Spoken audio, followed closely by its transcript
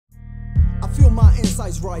feel my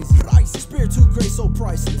insights rising. Spiritual grace so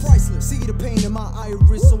priceless. See the pain in my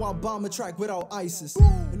iris, so I'll bomb a track without ISIS.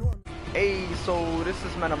 Hey, so this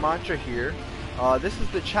is Mantra here. This is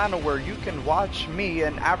the channel where you can watch me,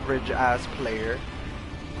 an average ass player,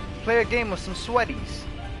 play a game with some sweaties.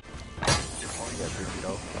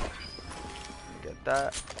 Get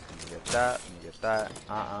that. Get that. Get that.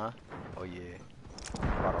 Oh yeah.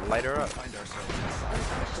 About to light her up.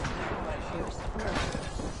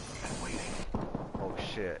 Oh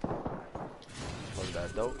shit. Was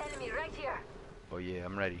that dope? Enemy right here. Oh yeah,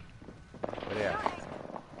 I'm ready. Where they at?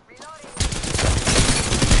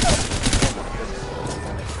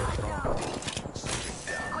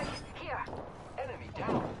 Here. Enemy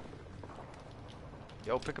down.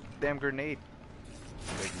 Yo, pick up the damn grenade.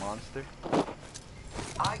 Big monster.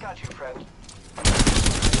 I got you, friend.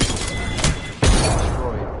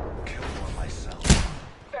 Destroyed. Kill one myself.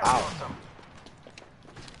 Very awesome.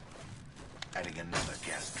 Adding another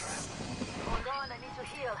gas trap. Hold on, I need to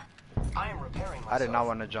heal. I am repairing myself. I did not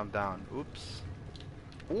want to jump down. Oops.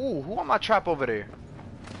 Ooh, who on my trap over there?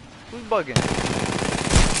 Who's bugging?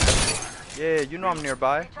 Yeah, you know I'm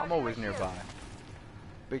nearby. I'm always nearby.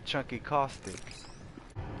 Big chunky caustic.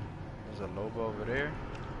 There's a Loba over there.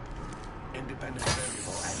 Independent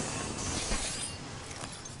variable added.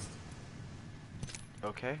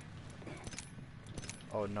 Okay.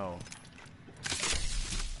 Oh no.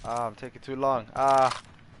 I'm taking too long.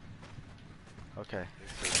 Okay.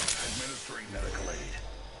 Administering medical aid.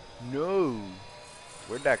 No.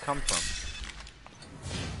 Where'd that come from?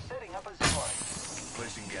 Setting up a zipline.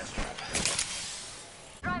 Placing gas trap.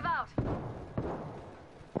 Drive out.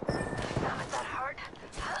 Damn it, that hurt.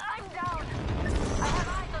 I'm down. I have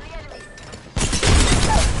eyes on the enemy.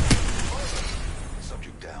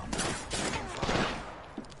 Subject down. Taking fire.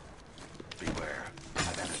 Beware.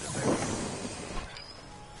 I've added a variable.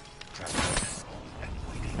 Trap set and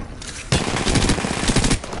waiting.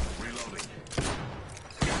 Reloading.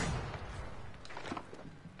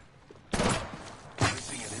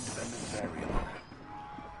 Placing an independent variable.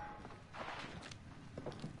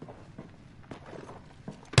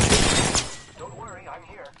 Don't worry, I'm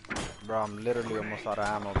here. Bro, I'm literally almost out of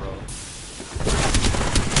ammo, bro.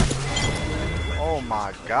 Oh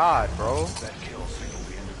my god, bro. That kill signal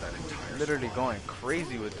the end of that entire Literally going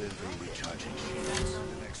crazy with this dude. recharging shields.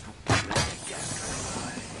 The next one. Gas trap.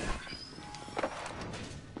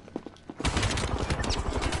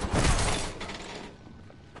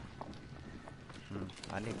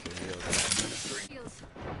 I need to heal.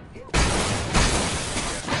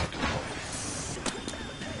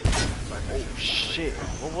 Oh shit,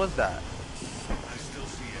 what was that? I still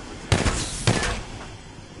see everything.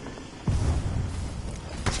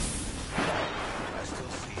 I still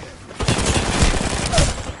see everything.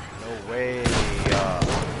 No way.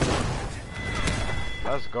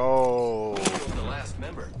 Let's go. The last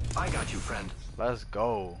member. I got you, friend. Let's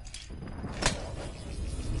go.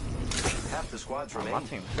 Half the squads remain. My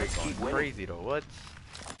team's going crazy though. What?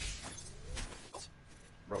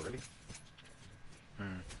 Bro, really?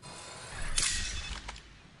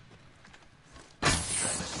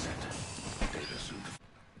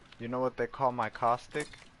 You know what they call my caustic?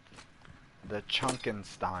 The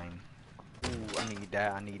Chunkenstein. Ooh, I need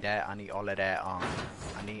that, I need that, I need all of that, I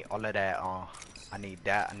need all of that, I need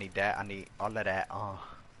that, I need that, I need all of that,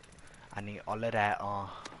 I need all of that,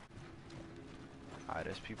 Alright,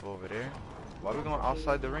 there's people over there. Why are we going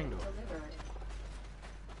outside the ring though?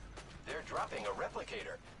 They're dropping a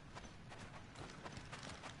replicator.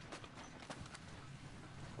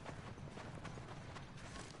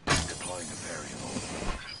 Deploying a variable.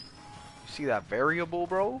 You see that variable,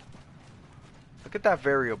 bro? Look at that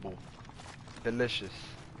variable. Delicious.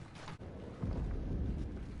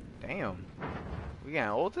 Damn. We getting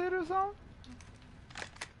ulted or something?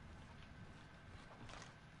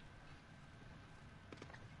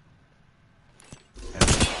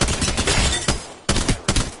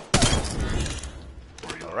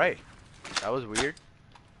 Alright. That was weird.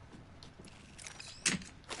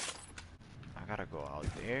 I gotta go out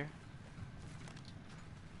there.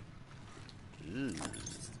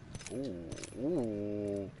 Ooh.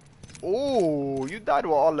 Ooh. Ooh. You died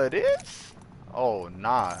with all of this? Oh,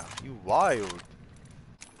 nah. You wild.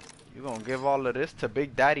 You gonna give all of this to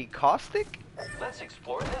Big Daddy Causthicc? Let's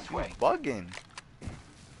explore this You way. bugging.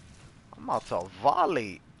 I'm about to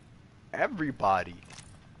volley everybody.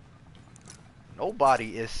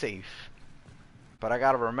 Nobody is safe. But I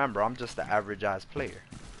gotta remember, I'm just the average ass player.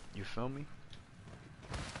 You feel me?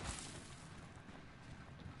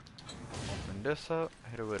 Open this up,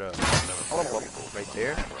 hit it with a right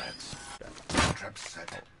there. Trap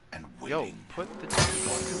set and Yo, waiting. put the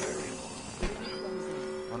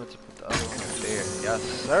to put the other one over there. Yes,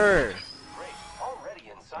 sir. Great. Already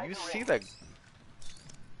inside You the see ring. the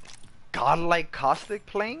godlike Causthicc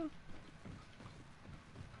playing?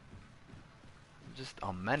 Just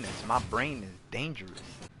a menace. My brain is dangerous.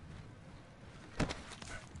 You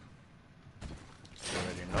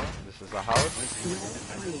already know this is a house.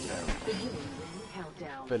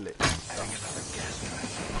 Fill it.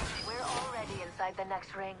 We're already inside the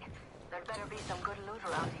next ring. There better be some good loot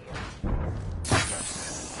around here.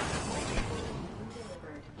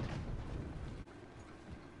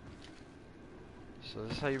 So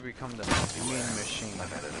this is how you become the mean machine.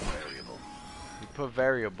 You put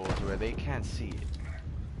variables where they can't see it.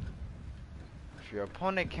 If your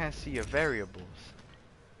opponent can't see your variables,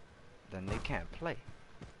 then they can't play.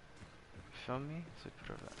 Feel me? So you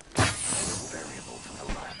put it like Variable for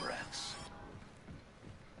the lab rats.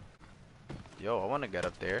 yo, I wanna get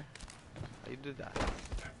up there. How you do that?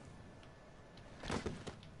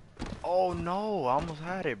 Oh no, I almost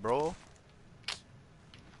had it, bro.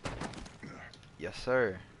 Yes,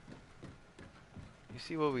 sir. You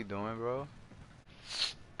see what we doing, bro?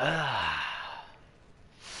 Anyone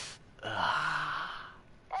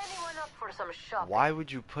up for some shopping? Why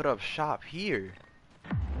would you put up shop here?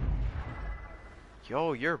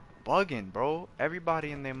 Yo, you're bugging, bro.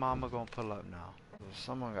 Everybody and their mama gonna pull up now.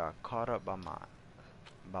 Someone got caught up by my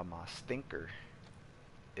stinker.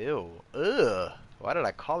 Ew. Ugh. Why did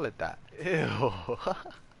I call it that? Ew.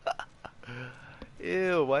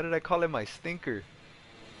 Ew. Why did I call it my stinker?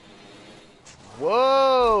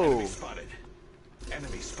 Whoa. Enemy spotted.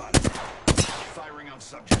 Enemy spotted. Firing on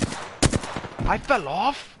subject. I fell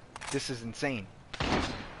off? This is insane.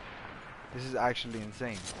 This is actually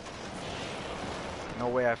insane. No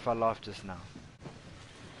way I fell off just now.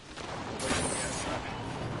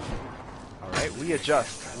 Alright, we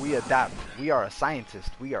adjust. We adapt. We are a scientist.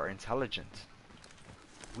 We are intelligent.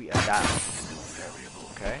 We adapt.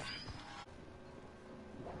 Okay?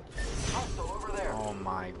 Oh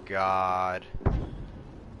my god.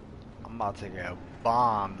 I'm about to get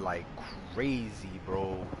bombed like crazy,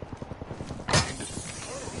 bro.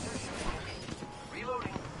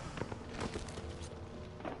 Reloading.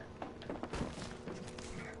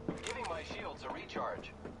 Giving my shields a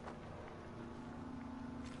recharge.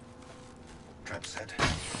 Trap set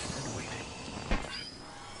and waiting.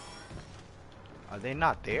 Are they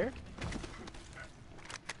not there?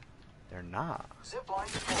 They're not. Zip line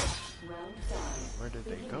deployed. Where did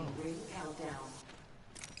they go?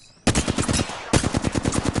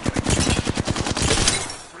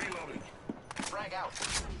 Reloading. Frag out.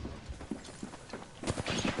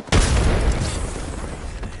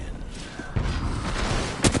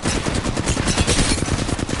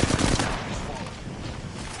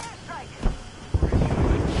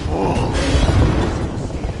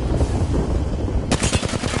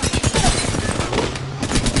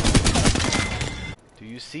 Do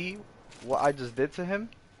you see what I just did to him?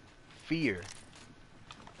 Fear.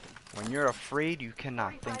 When you're afraid, you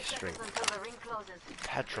cannot think straight. Until the ring closes.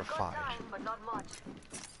 Petrified. Got time, but not much.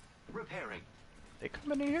 Repairing. They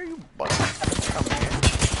coming in here, you bugging. Come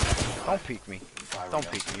here. Don't peek me. Don't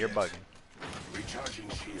peek me, you're bugging. Recharging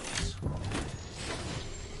shields.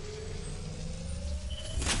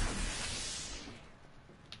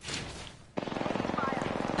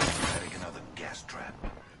 Setting another gas trap.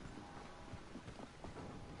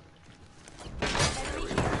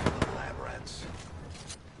 Lab rats.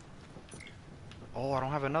 Oh, I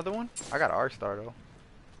don't have another one? I got an arc star though.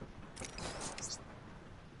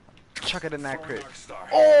 Chuck it in that crit. Dark Star.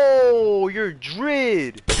 Oh, you're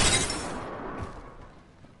Drid.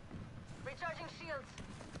 Recharging shields.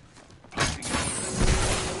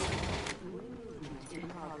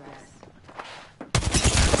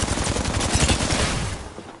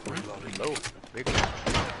 Reloading. Low. Big one.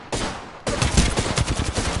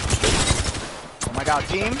 Oh my god,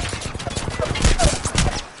 team.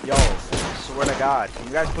 Yo, swear to God. Can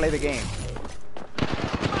you guys play the game?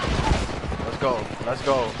 Let's go. Let's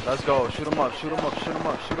go. Let's go. Shoot him up. Shoot him up. Shoot him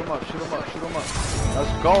up. Shoot him up. Shoot him up. Shoot him up.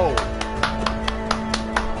 Let's go.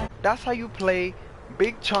 That's how you play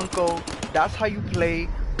Big Chunko. That's how you play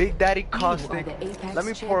Big Daddy Causthicc. Let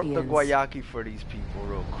me pour up the guayaki for these people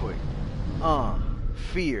real quick.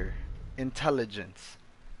 Fear, intelligence,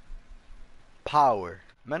 power.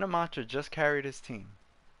 Menamantra just carried his team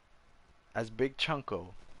as Big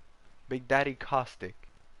Chunko, Big Daddy Causthicc,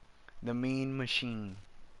 the mean machine.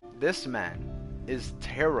 This man is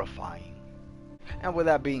terrifying. And with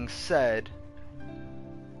that being said,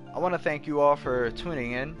 I want to thank you all for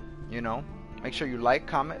tuning in. You know, make sure you like,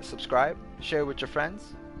 comment, subscribe, share with your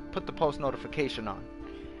friends, put the post notification on,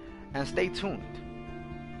 and stay tuned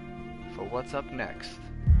for what's up next.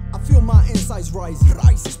 I feel my insights rising.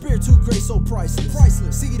 Spiritual grace so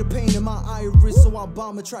priceless. See the pain in my iris, so I'll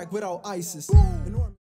bomb a track without ISIS.